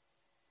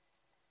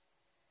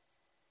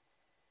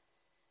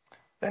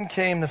 Then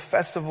came the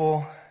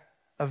festival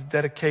of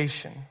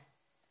dedication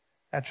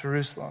at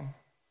Jerusalem.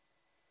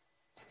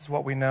 This is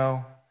what we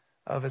know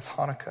of as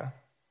Hanukkah.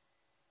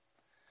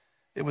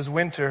 It was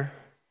winter,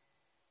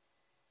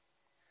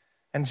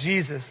 and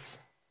Jesus,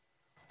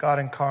 God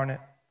incarnate,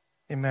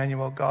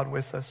 Emmanuel, God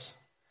with us,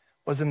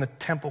 was in the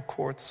temple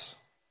courts,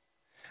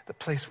 the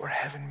place where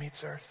heaven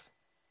meets earth,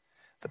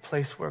 the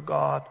place where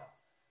God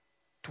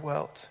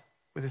dwelt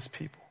with his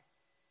people.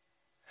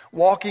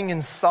 Walking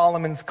in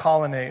Solomon's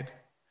colonnade,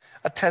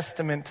 a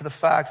testament to the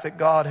fact that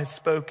God has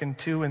spoken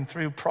to and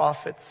through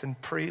prophets and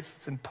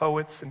priests and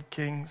poets and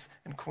kings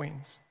and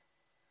queens.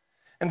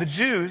 And the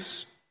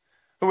Jews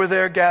who were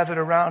there gathered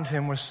around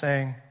him were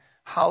saying,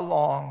 "How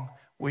long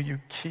will you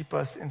keep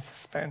us in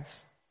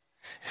suspense?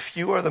 If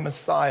you are the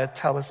Messiah,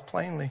 tell us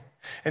plainly."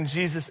 And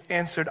Jesus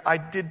answered, "I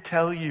did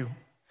tell you,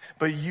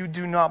 but you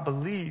do not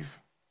believe.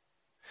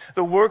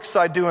 The works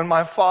I do in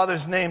my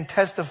Father's name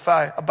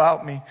testify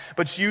about me,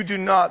 but you do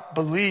not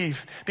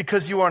believe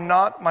because you are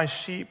not my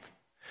sheep.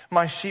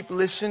 My sheep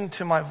listen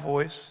to my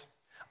voice.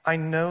 I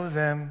know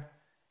them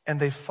and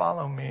they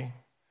follow me.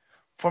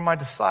 For my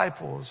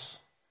disciples,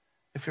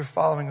 if you're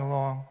following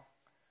along,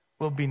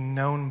 will be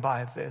known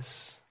by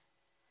this."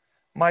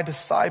 My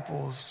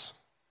disciples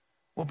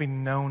will be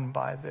known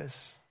by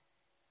this.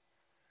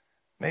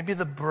 Maybe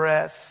the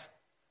breadth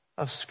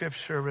of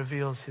Scripture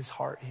reveals his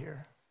heart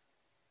here.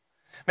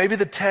 Maybe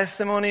the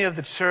testimony of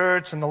the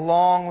church and the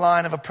long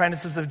line of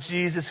apprentices of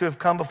Jesus who have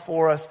come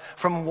before us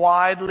from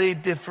widely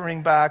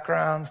differing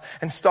backgrounds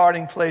and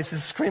starting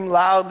places scream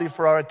loudly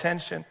for our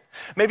attention.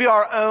 Maybe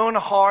our own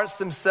hearts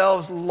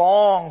themselves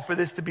long for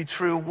this to be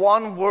true.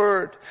 One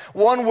word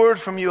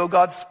from you, oh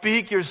God,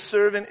 speak, your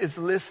servant is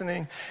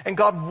listening. And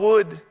God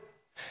would,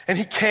 and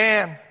he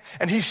can,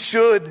 and he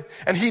should,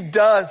 and he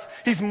does.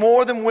 He's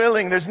more than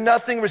willing. There's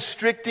nothing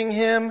restricting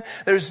him.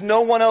 There's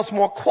no one else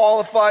more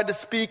qualified to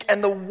speak.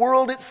 And the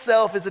world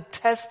itself is a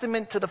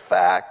testament to the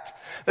fact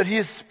that he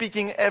is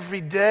speaking every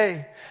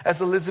day.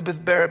 As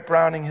Elizabeth Barrett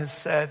Browning has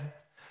said,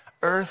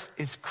 earth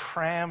is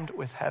crammed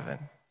with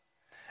heaven,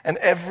 and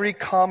every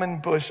common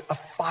bush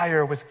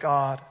afire with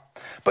God.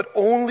 But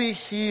only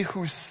he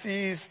who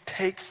sees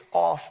takes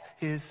off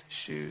his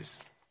shoes.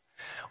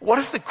 What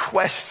if the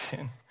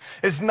question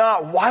is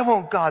not, why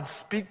won't God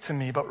speak to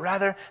me, but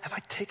rather, have I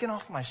taken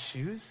off my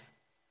shoes?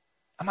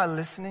 Am I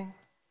listening?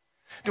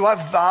 Do I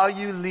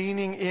value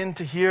leaning in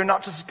to hear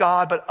not just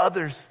God, but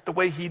others the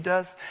way he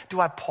does? Do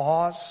I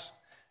pause?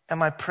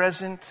 Am I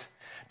present?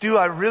 Do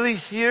I really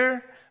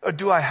hear, or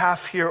do I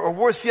half hear? Or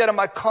worse yet, am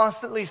I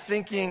constantly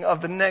thinking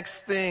of the next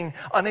thing,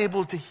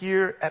 unable to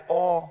hear at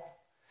all?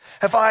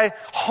 Have I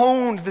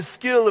honed the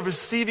skill of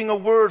receiving a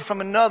word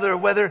from another,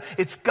 whether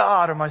it's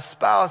God or my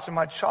spouse or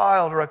my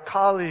child or a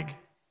colleague?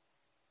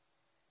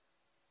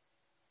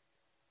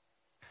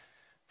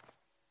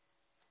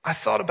 I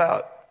thought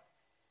about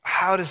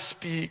how to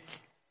speak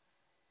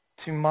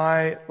to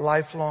my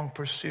lifelong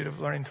pursuit of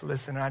learning to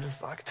listen. And I just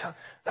thought, I could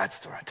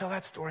tell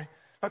that story.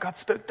 Oh, God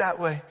spoke that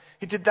way.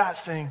 He did that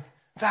thing,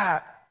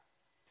 that.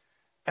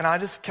 And I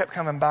just kept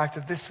coming back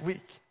to this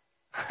week.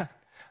 I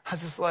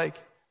was just like,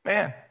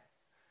 man,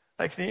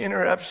 like the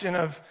interruption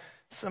of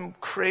some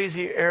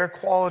crazy air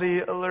quality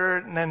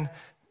alert, and then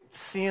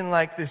seeing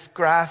like this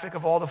graphic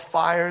of all the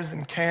fires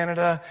in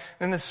Canada, and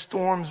then the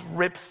storms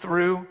rip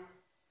through.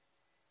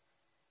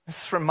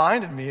 This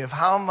reminded me of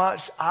how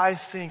much I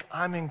think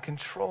I'm in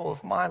control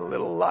of my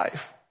little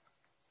life,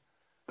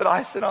 that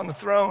I sit on the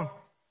throne.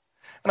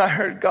 And I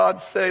heard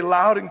God say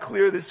loud and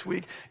clear this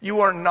week,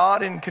 you are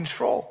not in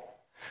control,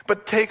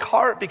 but take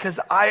heart because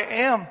I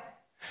am.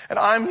 And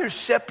I'm your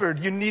shepherd.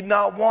 You need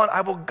not want.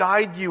 I will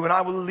guide you and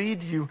I will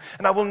lead you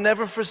and I will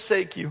never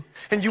forsake you.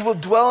 And you will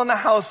dwell in the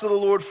house of the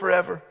Lord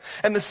forever.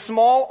 And the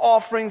small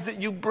offerings that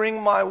you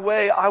bring my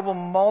way, I will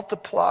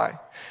multiply.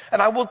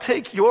 And I will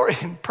take your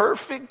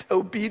imperfect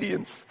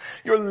obedience,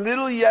 your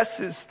little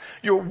yeses,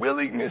 your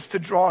willingness to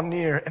draw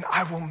near, and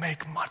I will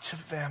make much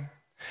of them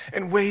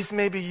in ways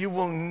maybe you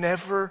will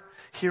never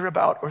hear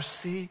about or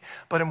see,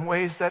 but in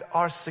ways that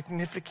are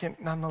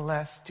significant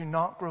nonetheless. Do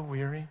not grow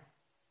weary.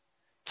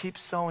 Keep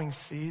sowing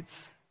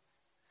seeds.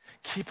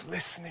 Keep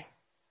listening.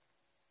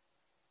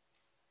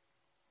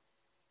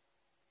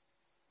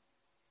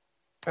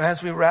 And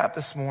as we wrap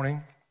this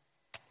morning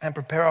and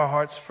prepare our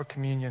hearts for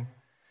communion,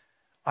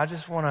 I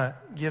just want to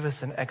give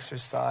us an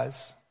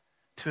exercise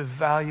to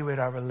evaluate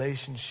our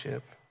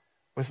relationship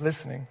with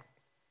listening.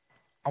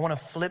 I want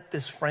to flip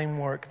this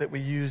framework that we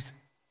used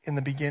in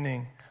the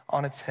beginning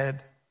on its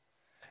head.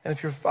 And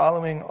if you're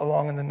following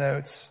along in the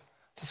notes,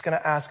 I'm just going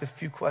to ask a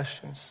few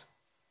questions.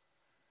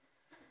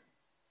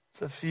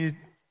 So if you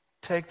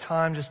take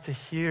time just to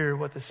hear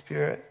what the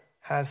Spirit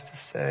has to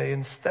say,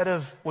 instead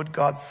of would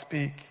God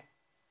speak,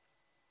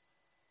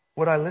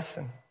 would I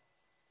listen?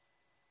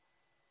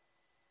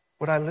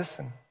 Would I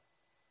listen?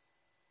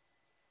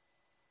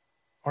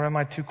 Or am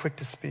I too quick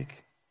to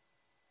speak?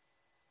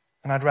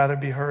 And I'd rather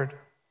be heard.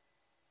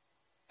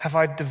 Have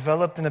I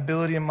developed an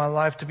ability in my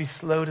life to be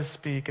slow to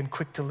speak and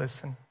quick to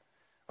listen?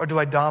 Or do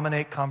I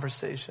dominate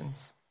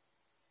conversations?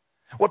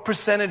 What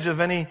percentage of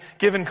any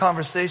given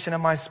conversation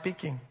am I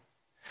speaking?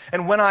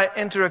 And when I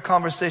enter a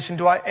conversation,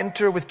 do I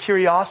enter with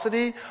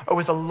curiosity or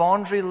with a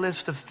laundry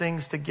list of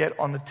things to get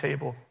on the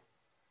table?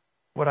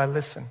 Would I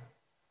listen?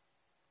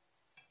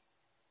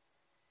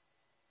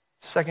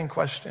 Second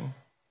question,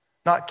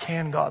 not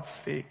can God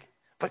speak,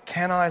 but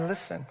can I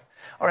listen?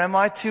 Or am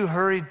I too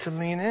hurried to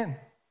lean in?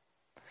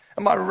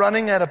 Am I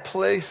running at a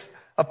pace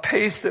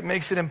that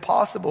makes it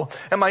impossible?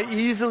 Am I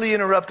easily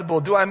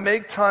interruptible? Do I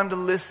make time to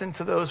listen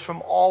to those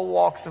from all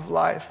walks of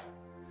life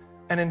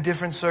and in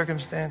different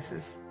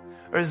circumstances?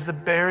 Or is the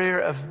barrier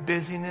of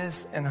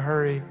busyness and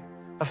hurry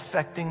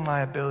affecting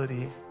my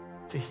ability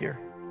to hear?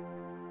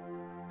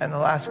 And the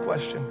last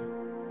question,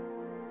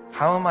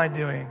 how am I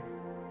doing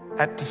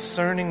at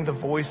discerning the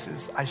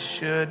voices I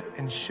should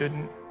and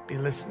shouldn't be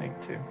listening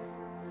to?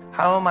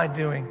 How am I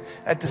doing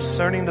at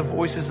discerning the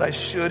voices I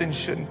should and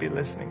shouldn't be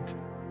listening to?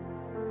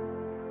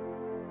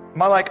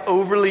 Am I like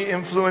overly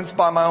influenced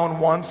by my own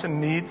wants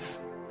and needs?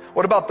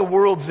 What about the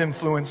world's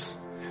influence?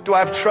 Do I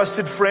have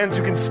trusted friends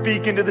who can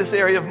speak into this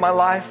area of my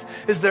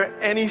life? Is there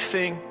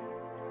anything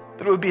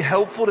that it would be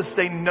helpful to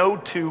say no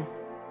to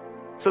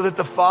so that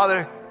the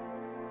Father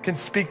can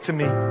speak to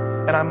me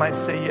and I might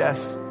say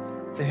yes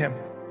to him?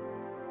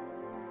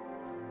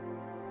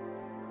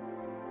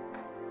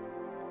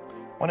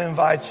 I want to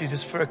invite you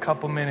just for a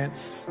couple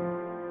minutes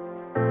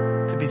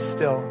to be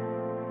still,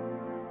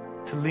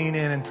 to lean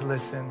in and to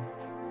listen.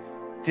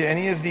 Do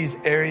any of these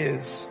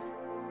areas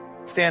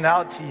stand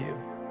out to you?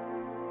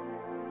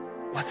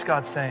 What's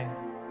God saying?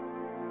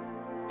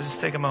 Let's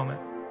just take a moment.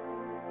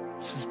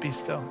 Let's just be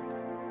still.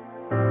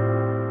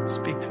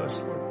 Speak to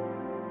us, Lord.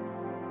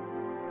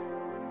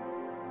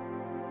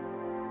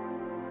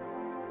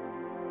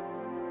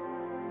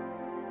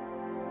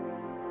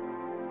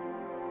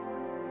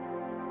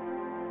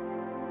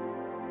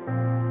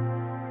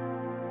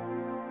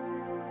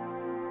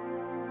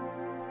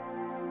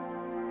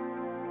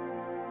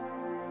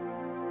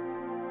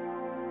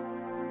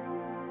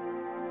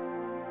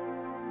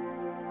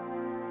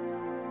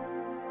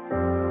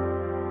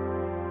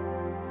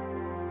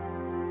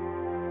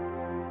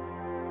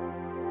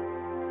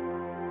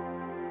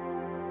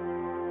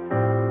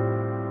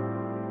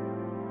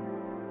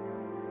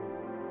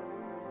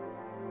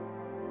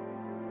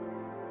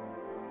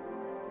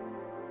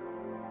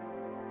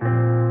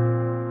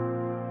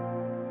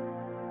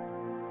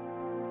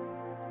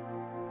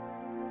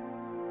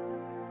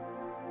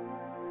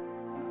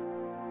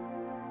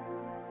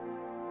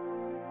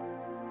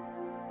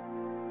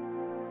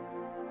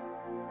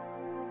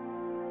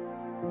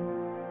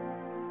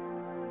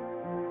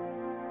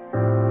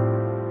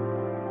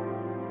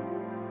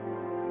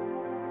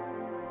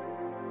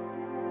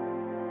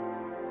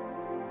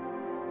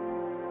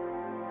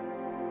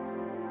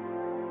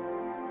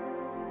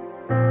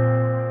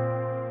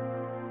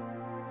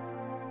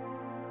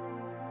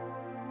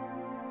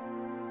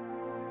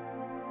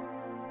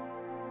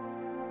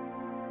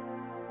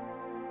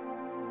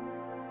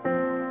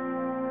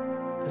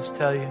 Just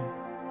tell you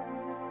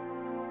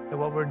that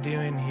what we're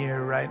doing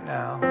here right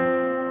now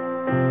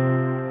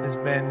has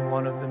been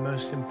one of the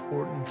most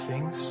important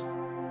things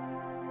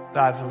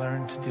that I've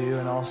learned to do,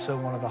 and also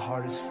one of the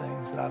hardest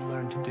things that I've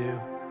learned to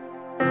do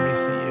in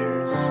recent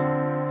years.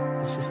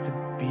 It's just to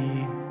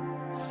be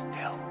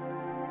still,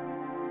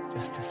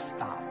 just to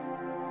stop.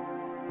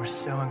 We're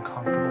so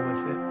uncomfortable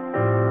with it.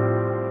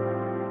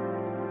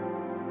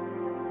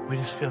 We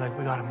just feel like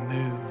we gotta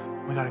move,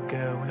 we gotta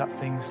go, we got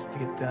things to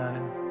get done.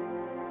 And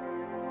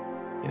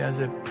you know, it's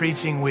a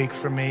preaching week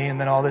for me, and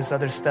then all this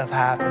other stuff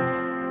happens.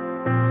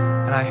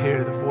 And I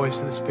hear the voice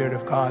of the Spirit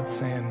of God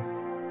saying,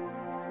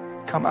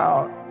 come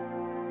out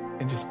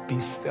and just be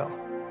still.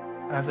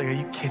 And I was like, are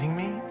you kidding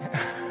me?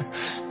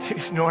 Do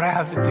you know what I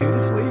have to do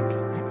this week?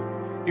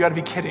 You gotta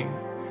be kidding.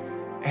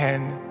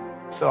 And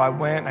so I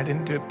went. I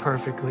didn't do it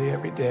perfectly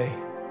every day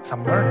because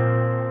I'm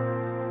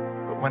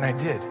learning. But when I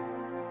did,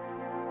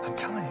 I'm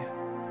telling you,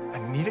 I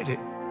needed it.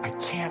 I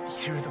can't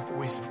hear the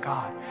voice of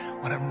God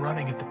when I'm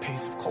running at the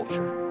pace of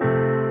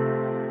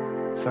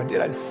culture. So I did.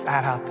 I just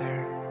sat out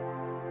there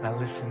and I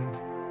listened.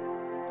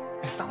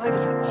 It's not like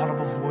it's an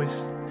audible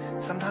voice.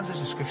 Sometimes there's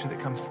a scripture that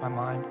comes to my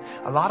mind.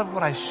 A lot of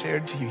what I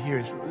shared to you here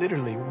is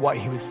literally what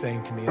he was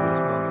saying to me in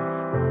those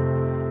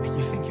moments. Like,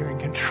 you think you're in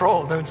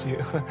control, don't you?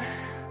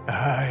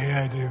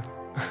 Yeah, I do.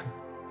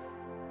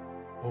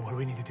 Well, what do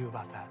we need to do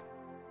about that?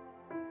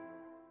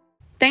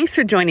 Thanks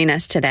for joining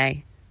us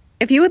today.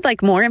 If you would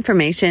like more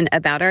information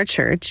about our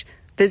church,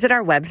 visit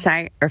our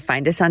website or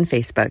find us on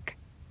Facebook.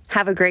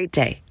 Have a great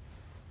day.